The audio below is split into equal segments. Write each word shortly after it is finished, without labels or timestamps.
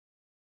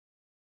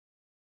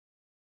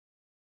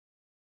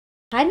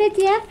Hi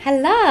Lydia.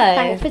 Hello.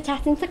 Thanks for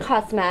chatting to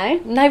Cosmo.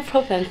 No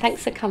problem.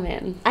 Thanks for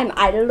coming.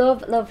 I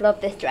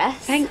love this dress.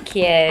 Thank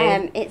you.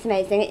 It's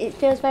amazing. It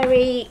feels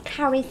very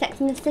Carrie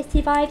Sex and the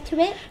City vibe to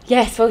it.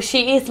 Yes, well,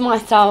 she is my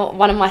style,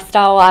 one of my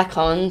style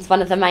icons,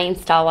 one of the main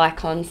style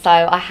icons. So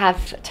I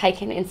have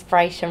taken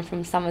inspiration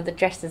from some of the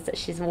dresses that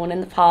she's worn in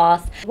the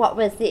past. What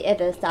was the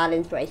other style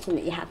inspiration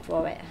that you had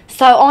for it?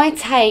 So I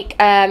take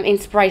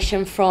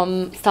inspiration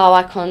from style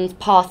icons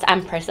past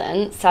and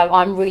present. So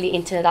I'm really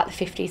into like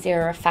the 50s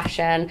era of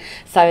fashion.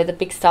 So the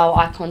big style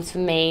icons for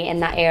me in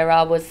that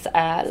era was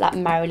like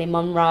Marilyn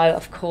Monroe,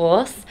 of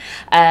course,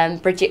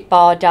 Bridget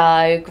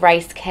Bardot,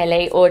 Grace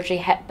Kelly, Audrey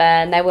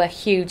Hepburn. They were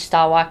huge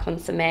style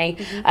icons for me.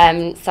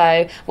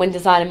 So when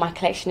designing my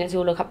collection, it's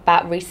all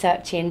about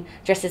researching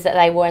dresses that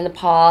they wore in the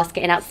past,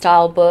 getting out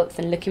style books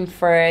and looking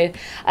through.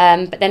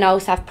 But then I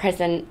also have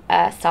present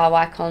style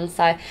icons.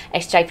 So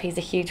SJP is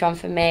a huge one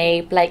for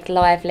me. Blake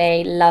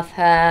Lively, love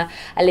her.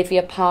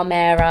 Olivia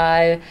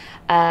Palmero,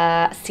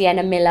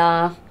 Sienna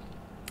Miller.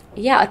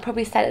 Yeah, I'd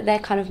probably say that they're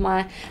kind of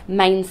my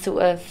main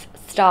sort of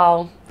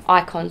style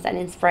icons and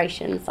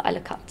inspirations that I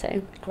look up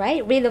to.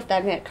 Great, we love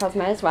them here at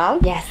Cosmo as well.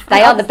 Yes,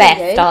 they are the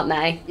best, aren't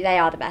they? They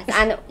are the best,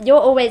 and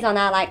you're always on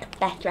our like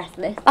best dress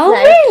list. Oh,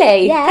 so,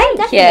 really? Yeah, thank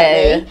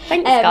definitely. you.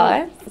 Thanks,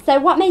 guys. So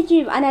what made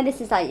you, I know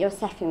this is like your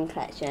second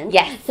collection.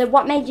 Yes. So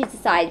what made you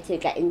decide to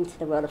get into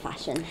the world of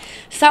fashion?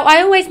 So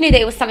I always knew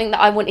that it was something that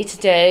I wanted to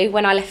do.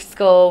 When I left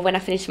school, when I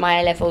finished my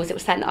A-levels, it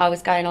was something that I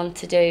was going on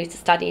to do, to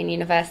study in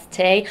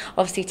university.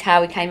 Obviously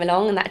TOWIE came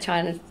along and that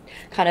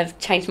kind of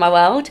changed my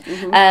world.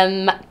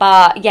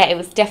 But yeah, it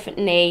was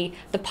definitely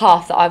the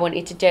path that I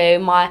wanted to do.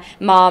 My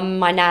mum,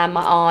 my nan,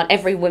 my aunt,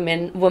 every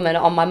woman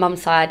on my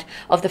mum's side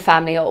of the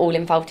family are all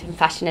involved in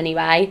fashion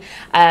anyway.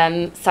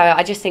 So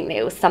I just think that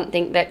it was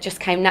something that just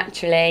came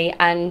naturally,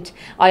 and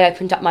I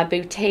opened up my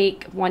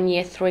boutique 1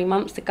 year, 3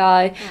 months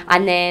ago,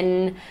 and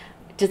then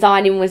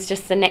designing was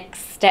just the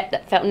next step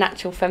that felt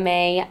natural for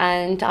me,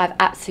 and I've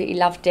absolutely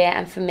loved it.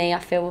 And for me, I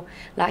feel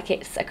like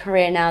it's a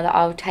career now that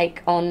I'll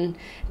take on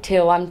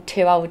till I'm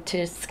too old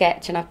to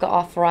sketch, and I've got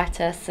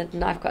arthritis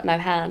and I've got no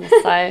hands.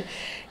 So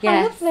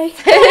yeah.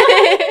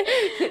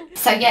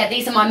 So yeah,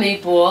 these are my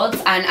mood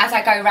boards, and as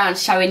I go around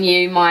showing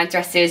you my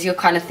dresses, you'll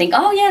kind of think,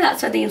 oh yeah,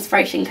 that's where the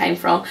inspiration came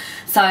from.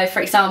 So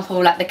for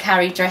example, like the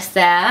Carrie dress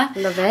there,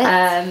 love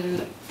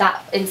it.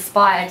 That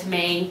inspired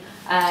me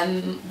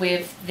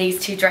with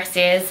these two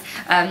dresses,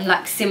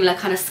 like similar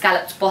kind of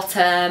scalloped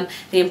bottom,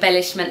 the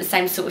embellishment, the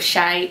same sort of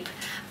shape.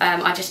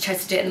 I just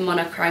chose to do it in the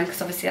monochrome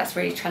because obviously that's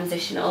really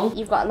transitional.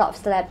 You've got a lot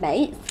of celeb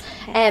mates.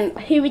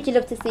 Who would you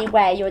love to see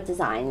wear your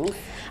designs?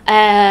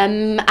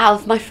 Out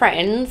of my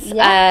friends,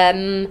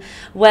 yeah.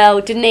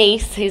 Well,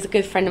 Denise, who's a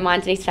good friend of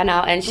mine, Denise Van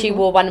Outen, she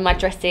wore one of my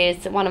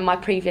dresses, one of my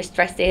previous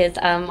dresses,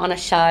 on a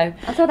show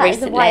I saw that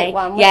recently. The white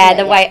one, yeah,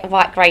 the yeah.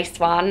 white Grace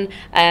one,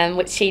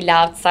 which she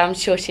loved, so I'm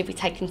sure she'll be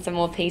taking some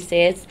more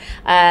pieces.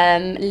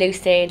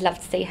 Lucy, I'd love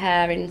to see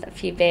her in a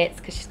few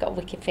bits because she's got a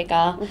wicked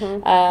figure.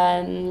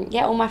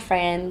 Yeah, all my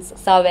friends.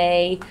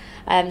 Zoe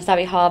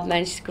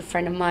Hardman, she's a good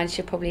friend of mine,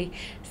 she'll probably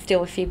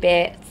steal a few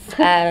bits.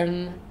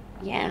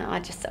 Yeah, I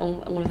just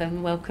all of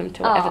them welcome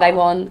to whatever they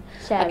want.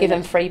 I'll give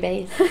them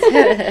freebies.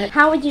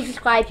 How would you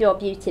describe your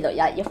beauty look,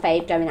 like your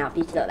fave going out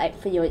beauty look, like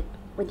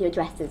with your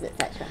dresses,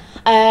 etc.?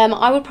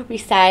 I would probably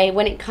say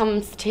when it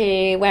comes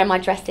to wearing my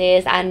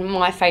dresses and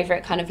my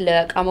favourite kind of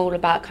look, I'm all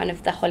about kind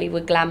of the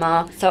Hollywood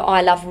glamour. So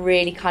I love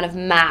really kind of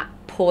matte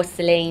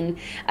porcelain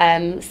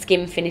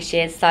skin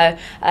finishes, so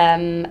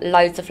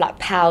loads of like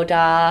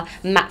powder,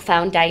 matte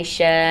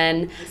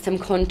foundation, some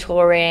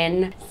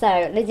contouring.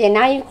 So Lydia,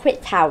 now you've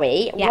quit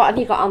TOWIE, yeah. What have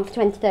you got on for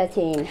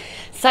 2013?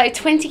 So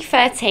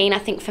 2013, I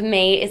think for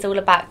me, is all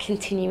about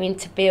continuing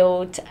to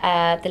build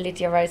the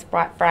Lydia Rose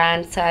Bright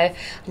brand. So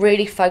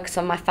really focus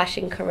on my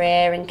fashion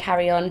career and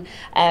carry on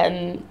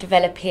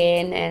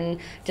developing and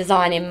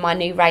designing my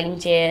new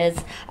ranges,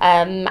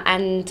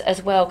 and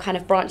as well kind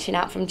of branching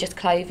out from just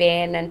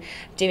clothing and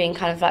doing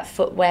kind of like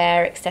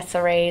footwear,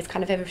 accessories,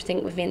 kind of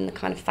everything within the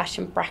kind of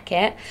fashion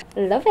bracket.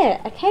 Love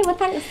it. Okay, well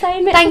thanks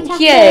so much. Thank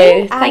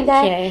you.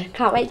 Thank you.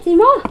 Can't wait to see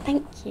more.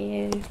 Thank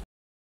you.